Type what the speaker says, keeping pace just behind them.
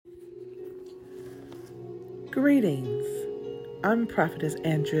Greetings. I'm Prophetess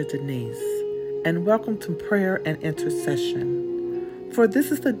Andrea Denise, and welcome to Prayer and Intercession. For this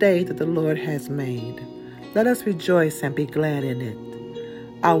is the day that the Lord has made. Let us rejoice and be glad in it.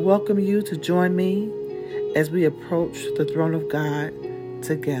 I welcome you to join me as we approach the throne of God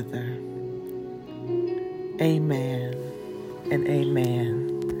together. Amen and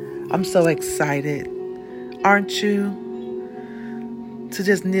amen. I'm so excited, aren't you, to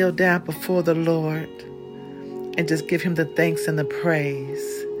just kneel down before the Lord and just give him the thanks and the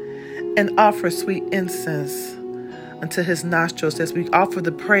praise and offer sweet incense unto his nostrils as we offer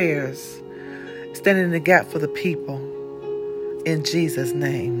the prayers, standing in the gap for the people in Jesus'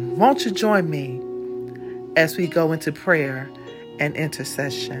 name. Won't you join me as we go into prayer and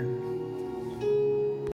intercession?